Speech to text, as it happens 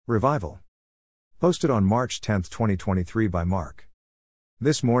Revival. Posted on March 10, 2023 by Mark.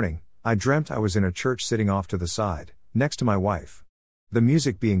 This morning, I dreamt I was in a church sitting off to the side, next to my wife. The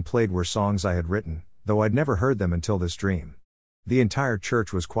music being played were songs I had written, though I'd never heard them until this dream. The entire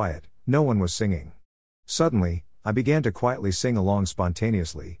church was quiet, no one was singing. Suddenly, I began to quietly sing along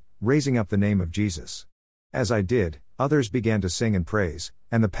spontaneously, raising up the name of Jesus. As I did, others began to sing and praise,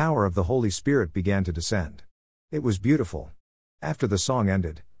 and the power of the Holy Spirit began to descend. It was beautiful. After the song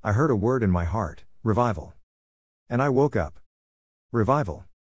ended, I heard a word in my heart, revival. And I woke up. Revival.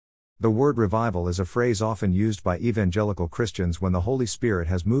 The word revival is a phrase often used by evangelical Christians when the Holy Spirit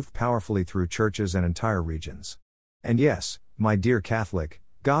has moved powerfully through churches and entire regions. And yes, my dear Catholic,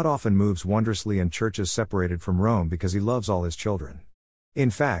 God often moves wondrously in churches separated from Rome because He loves all His children. In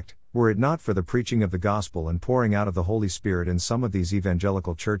fact, were it not for the preaching of the gospel and pouring out of the Holy Spirit in some of these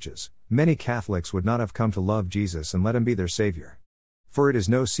evangelical churches, many Catholics would not have come to love Jesus and let Him be their Savior. For it is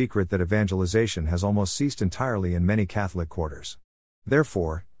no secret that evangelization has almost ceased entirely in many Catholic quarters.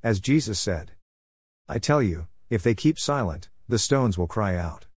 Therefore, as Jesus said, I tell you, if they keep silent, the stones will cry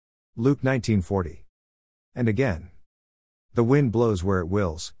out. Luke 19:40. And again, the wind blows where it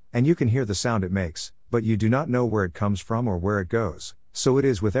wills, and you can hear the sound it makes, but you do not know where it comes from or where it goes, so it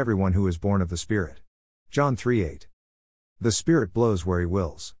is with everyone who is born of the Spirit. John 3:8. The Spirit blows where He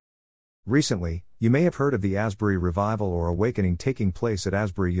wills. Recently, you may have heard of the Asbury Revival or Awakening taking place at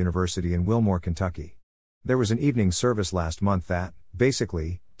Asbury University in Wilmore, Kentucky. There was an evening service last month that,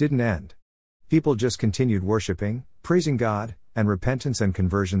 basically, didn't end. People just continued worshiping, praising God, and repentance and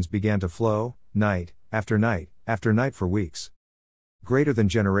conversions began to flow, night after night after night for weeks. Greater than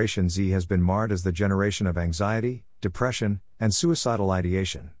Generation Z has been marred as the generation of anxiety, depression, and suicidal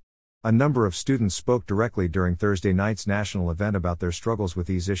ideation. A number of students spoke directly during Thursday night's national event about their struggles with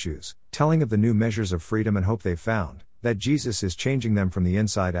these issues, telling of the new measures of freedom and hope they've found, that Jesus is changing them from the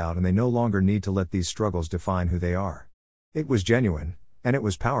inside out and they no longer need to let these struggles define who they are. It was genuine, and it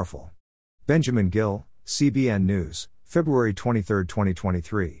was powerful. Benjamin Gill, CBN News, February 23,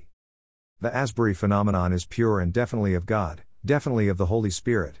 2023. The Asbury phenomenon is pure and definitely of God, definitely of the Holy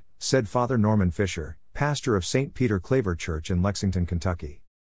Spirit, said Father Norman Fisher, pastor of St. Peter Claver Church in Lexington, Kentucky.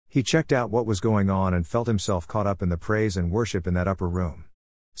 He checked out what was going on and felt himself caught up in the praise and worship in that upper room.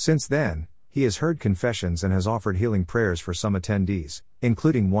 Since then, he has heard confessions and has offered healing prayers for some attendees,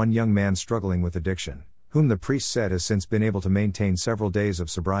 including one young man struggling with addiction, whom the priest said has since been able to maintain several days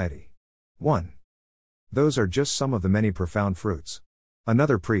of sobriety. 1. Those are just some of the many profound fruits.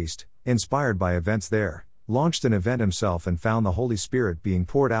 Another priest, inspired by events there, launched an event himself and found the Holy Spirit being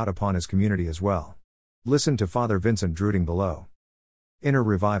poured out upon his community as well. Listen to Father Vincent Druding below. Inner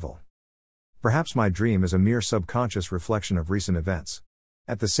revival. Perhaps my dream is a mere subconscious reflection of recent events.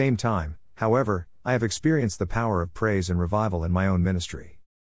 At the same time, however, I have experienced the power of praise and revival in my own ministry.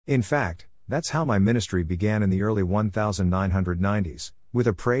 In fact, that's how my ministry began in the early 1990s, with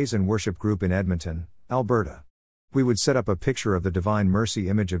a praise and worship group in Edmonton, Alberta. We would set up a picture of the Divine Mercy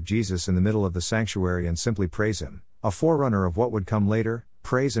image of Jesus in the middle of the sanctuary and simply praise Him, a forerunner of what would come later,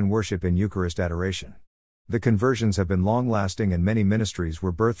 praise and worship in Eucharist adoration. The conversions have been long-lasting and many ministries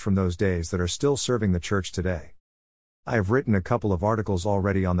were birthed from those days that are still serving the church today. I have written a couple of articles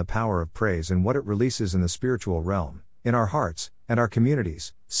already on the power of praise and what it releases in the spiritual realm, in our hearts, and our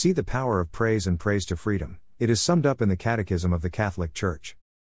communities. See The Power of Praise and Praise to Freedom. It is summed up in the Catechism of the Catholic Church.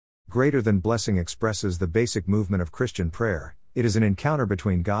 Greater than blessing expresses the basic movement of Christian prayer. It is an encounter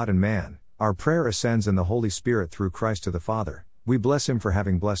between God and man. Our prayer ascends in the Holy Spirit through Christ to the Father. We bless Him for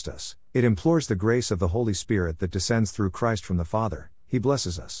having blessed us. It implores the grace of the Holy Spirit that descends through Christ from the Father. He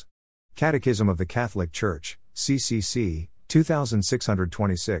blesses us. Catechism of the Catholic Church, CCC,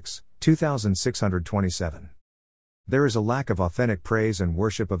 2626, 2627. There is a lack of authentic praise and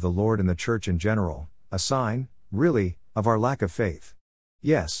worship of the Lord in the Church in general, a sign, really, of our lack of faith.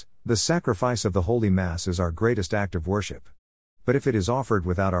 Yes, the sacrifice of the Holy Mass is our greatest act of worship. But if it is offered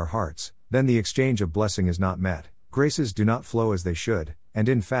without our hearts, then the exchange of blessing is not met, graces do not flow as they should, and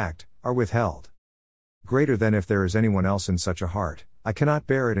in fact, are withheld. Greater than if there is anyone else in such a heart, I cannot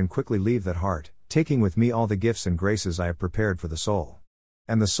bear it and quickly leave that heart, taking with me all the gifts and graces I have prepared for the soul.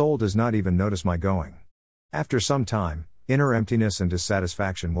 And the soul does not even notice my going. After some time, inner emptiness and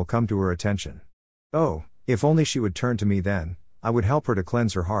dissatisfaction will come to her attention. Oh, if only she would turn to me then, I would help her to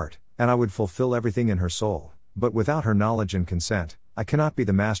cleanse her heart, and I would fulfill everything in her soul, but without her knowledge and consent, I cannot be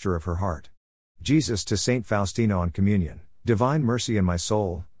the master of her heart. Jesus to Saint Faustina on Communion, Divine Mercy in My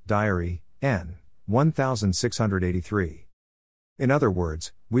Soul, Diary, N. 1683. In other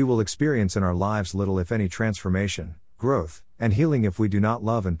words, we will experience in our lives little if any transformation, growth, and healing if we do not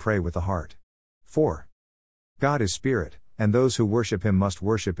love and pray with the heart. 4. God is Spirit, and those who worship him must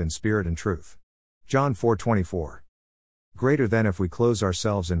worship in spirit and truth. John 4:24. Greater than if we close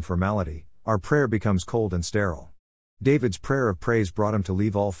ourselves in formality, our prayer becomes cold and sterile. David's prayer of praise brought him to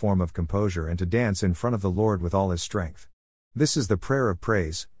leave all form of composure and to dance in front of the Lord with all his strength. This is the prayer of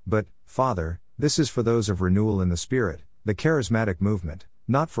praise, but, Father, this is for those of renewal in the Spirit, the charismatic movement,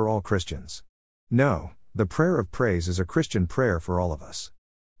 not for all Christians. No, the prayer of praise is a Christian prayer for all of us.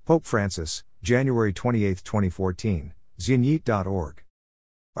 Pope Francis, January 28, 2014, Zionite.org.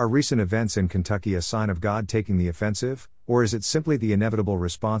 Are recent events in Kentucky a sign of God taking the offensive, or is it simply the inevitable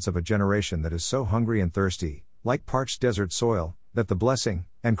response of a generation that is so hungry and thirsty, like parched desert soil, that the blessing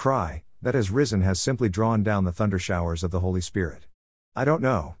and cry that has risen has simply drawn down the thunder showers of the Holy Spirit? I don't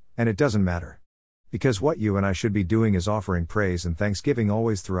know, and it doesn't matter. Because what you and I should be doing is offering praise and thanksgiving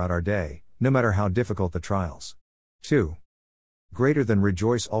always throughout our day, no matter how difficult the trials. 2. Greater than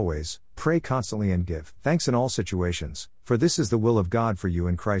rejoice always, pray constantly and give thanks in all situations, for this is the will of God for you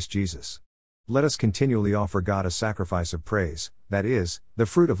in Christ Jesus. Let us continually offer God a sacrifice of praise, that is, the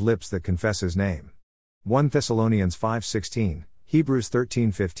fruit of lips that confess His name. 1 Thessalonians 5:16, Hebrews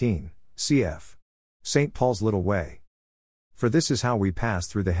 13:15, cf. St. Paul's Little Way. For this is how we pass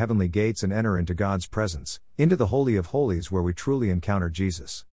through the heavenly gates and enter into God's presence, into the Holy of Holies where we truly encounter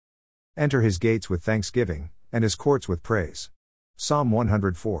Jesus. Enter His gates with thanksgiving, and His courts with praise. Psalm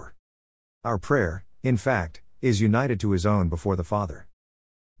 104. Our prayer, in fact, is united to His own before the Father.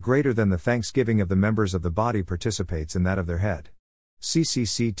 Greater than the thanksgiving of the members of the body participates in that of their head.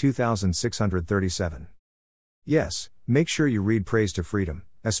 CCC 2637. Yes, make sure you read Praise to Freedom,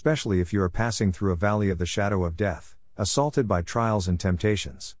 especially if you are passing through a valley of the shadow of death, assaulted by trials and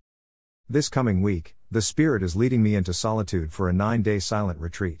temptations. This coming week, the Spirit is leading me into solitude for a 9-day silent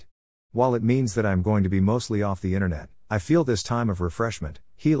retreat. While it means that I am going to be mostly off the internet, I feel this time of refreshment,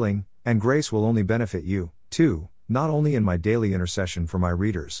 healing, and grace will only benefit you, too, not only in my daily intercession for my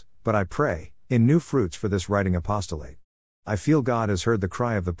readers, but I pray, in new fruits for this writing apostolate. I feel God has heard the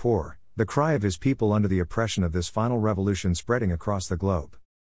cry of the poor, the cry of His people under the oppression of this final revolution spreading across the globe.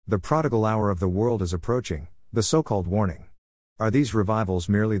 The prodigal hour of the world is approaching, the so-called warning. Are these revivals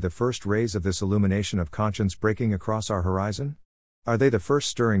merely the first rays of this illumination of conscience breaking across our horizon? Are they the first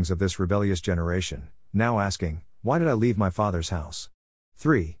stirrings of this rebellious generation, now asking, why did I leave my Father's house?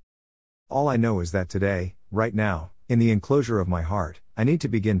 3. All I know is that today, right now, in the enclosure of my heart, I need to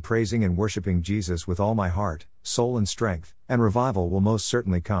begin praising and worshiping Jesus with all my heart, soul and strength, and revival will most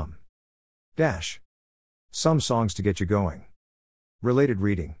certainly come. Some songs to get you going. Related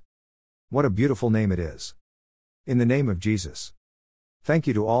reading. What a beautiful name it is. In the name of Jesus. Thank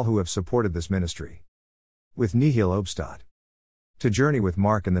you to all who have supported this ministry. With Nihil Obstat. To journey with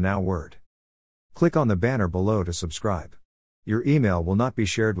Mark in the Now Word. Click on the banner below to subscribe. Your email will not be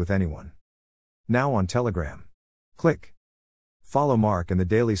shared with anyone. Now on Telegram. Click. Follow Mark and the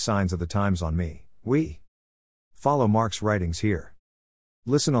daily signs of the times on me. Follow Mark's writings here.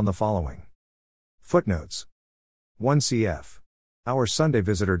 Listen on the following. Footnotes. 1 cf.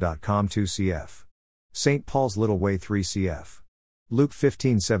 OurSundayVisitor.com 2 cf. St. Paul's Little Way 3 cf. Luke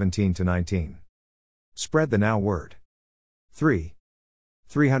 15:17-19. Spread the Now Word.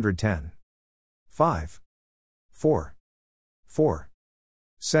 310. 5. 4. 4.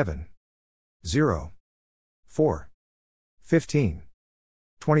 7. 0. 4. 15.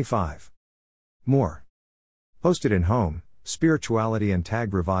 25. More. Posted in Home, Spirituality and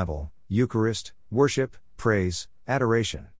Tagged Revival, Eucharist, Worship, Praise, Adoration.